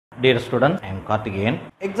Dear students, I am Karthi again.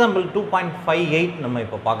 Example 2.58 நம்ம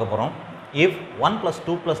இப்போ பார்க்க போகிறோம். If 1 plus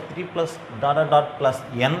 2 plus 3 plus dot dot dot plus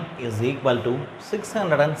n is equal to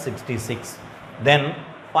 666, then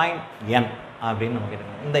find n அப்படின்னு நம்ம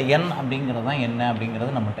கேட்டுருக்கோம். இந்த n அப்படிங்கிறது தான் என்ன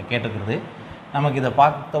அப்படிங்கிறது நம்மகிட்ட கேட்டுக்கிறது. நமக்கு இதை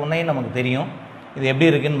பார்த்த உடனே நமக்கு தெரியும் இது எப்படி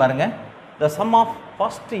இருக்குன்னு பாருங்கள். The sum of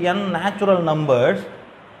first n natural numbers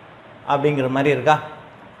அப்படிங்கிற மாதிரி இருக்கா,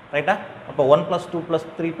 ரைட்டா? அப்போ 1 plus 2 plus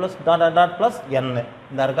 3 plus dot dot dot plus n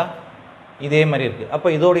இந்த இருக்கா, இதே மாதிரி இருக்குது. அப்போ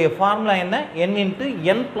இதோடைய ஃபார்முலா என்ன, n into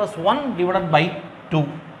n plus 1 divided by 2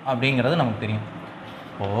 அப்படிங்கிறது நமக்கு தெரியும்.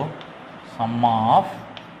 இப்போது sum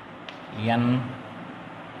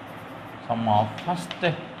of first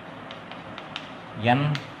n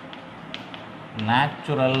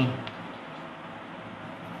natural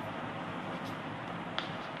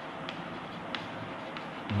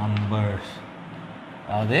numbers,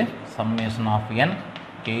 அதாவது summation of n,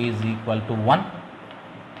 k is equal to 1,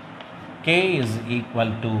 k is equal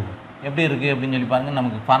to எப்படி இருக்குது அப்படின்னு சொல்லி பாருங்கள்.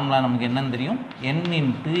 நமக்கு ஃபார்முலா நமக்கு என்னன்னு தெரியும், n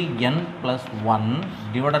into n plus 1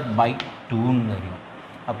 divided by 2ன்னு தெரியும்.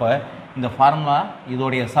 அப்போ இந்த ஃபார்முலா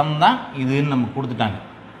இதோடைய சம் தான் இதுன்னு நமக்கு கொடுத்துட்டாங்க,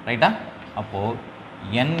 ரைட்டா? அப்போது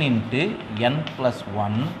n into n plus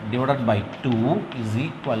 1 divided by 2 is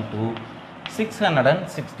equal to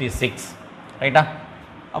 666, ரைட்டா?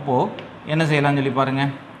 அப்போது என்ன செய்யலாம்னு சொல்லி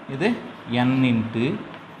பாருங்கள். இது n into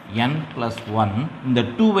n plus 1, இந்த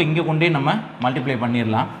 2வை இங்கே கொண்டே நம்ம மல்டிப்ளை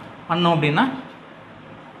பண்ணிடலாம். பண்ணோம் அப்படின்னா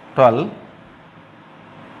 12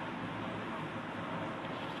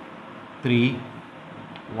 3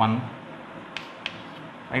 1,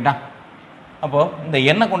 ரைட்டா? அப்போது இந்த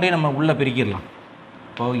எண்ணை கொண்டே நம்ம உள்ளே பிரிக்கிடலாம்.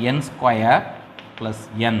 இப்போது n ஸ்கொயர் ப்ளஸ்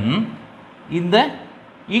n, இந்த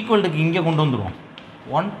ஈக்குவல்ட்டுக்கு இங்கே கொண்டு வந்துடுவோம்.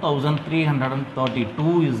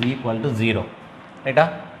 1332 is equal to 0, ரைட்டா?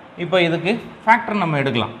 இப்போ இதுக்கு ஃபேக்டர் நம்ம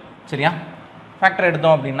எடுக்கலாம், சரியா? ஃபேக்டர்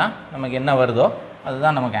எடுத்தோம் அப்படின்னா நமக்கு என்ன வருதோ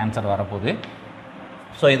அதுதான் நமக்கு ஆன்சர் வரப்போகுது.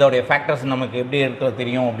 ஸோ இதோடைய ஃபேக்டர்ஸ் நமக்கு எப்படி இருக்கிறது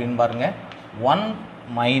தெரியும் அப்படின்னு பாருங்கள். 1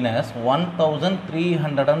 minus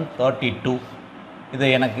 1332, இதை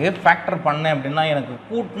எனக்கு ஃபேக்டர் பண்ணேன் அப்படின்னா எனக்கு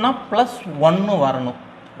கூட்டினா ப்ளஸ் 1 வரணும்,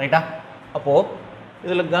 ரைட்டா? அப்போது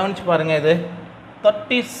இதில் கவனித்து பாருங்கள், இது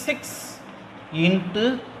 36 into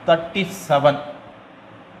 37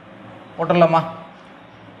 போட்டுடலாமா?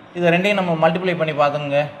 இதை ரெண்டையும் நம்ம மல்டிப்ளை பண்ணி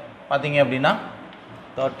பார்த்தீங்க அப்படின்னா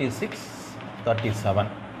 36 37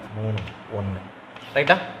 3 1,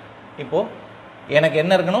 ரைட்டா? இப்போது எனக்கு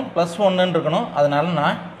என்ன இருக்கணும், ப்ளஸ் 1 இருக்கணும். அதனால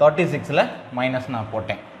நான் 36ல் மைனஸ் நான்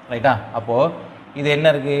போட்டேன், ரைட்டா? அப்போது இது என்ன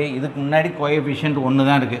இருக்குது, இதுக்கு முன்னாடி கோஎஃபிஷியன்ட் 1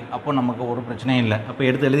 தான் இருக்குது. அப்போது நமக்கு ஒரு பிரச்சனையும் இல்லை. அப்போ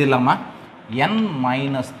எடுத்து எழுதிடலாமா? n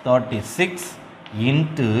minus 36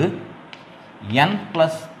 into n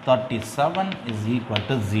plus 37 is equal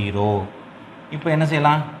to 0. இப்போ என்ன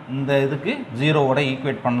செய்யலாம், இந்த இதுக்கு 0வோட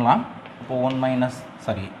ஈக்குவேட் பண்ணலாம். இப்போ n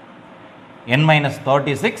minus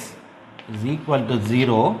 36 is equal to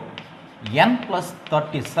 0, n plus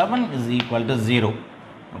 37 is equal to 0.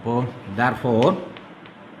 அப்போது therefore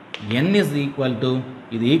n is equal to,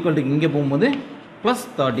 இது ஈக்குவல்ட்டுக்கு இங்கே போகும்போது ப்ளஸ்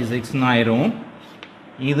 36 ஆயிரும்.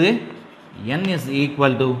 இது n is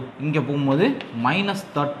equal to இங்கே போகும்போது மைனஸ்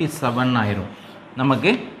 37 ஆயிரும்.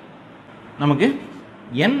 நமக்கு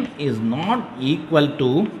n is not equal to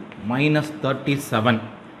minus 37.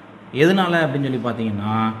 எதனால அப்படின்னு சொல்லி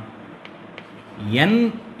பார்த்தீங்கன்னா n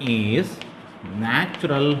is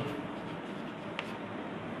natural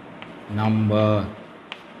number,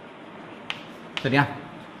 சரியா?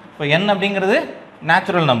 இப்போ n அப்படிங்கிறது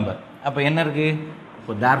நேச்சுரல் நம்பர். அப்போ என்ன இருக்குது,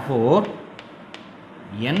 இப்போ therefore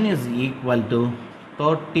n is equal to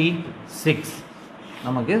 36.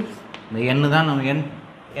 நமக்கு இந்த n தான்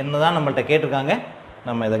நம்மள்கிட்ட கேட்டிருக்காங்க,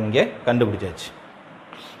 நம்ம இதை இங்கே கண்டுபிடிச்சாச்சு.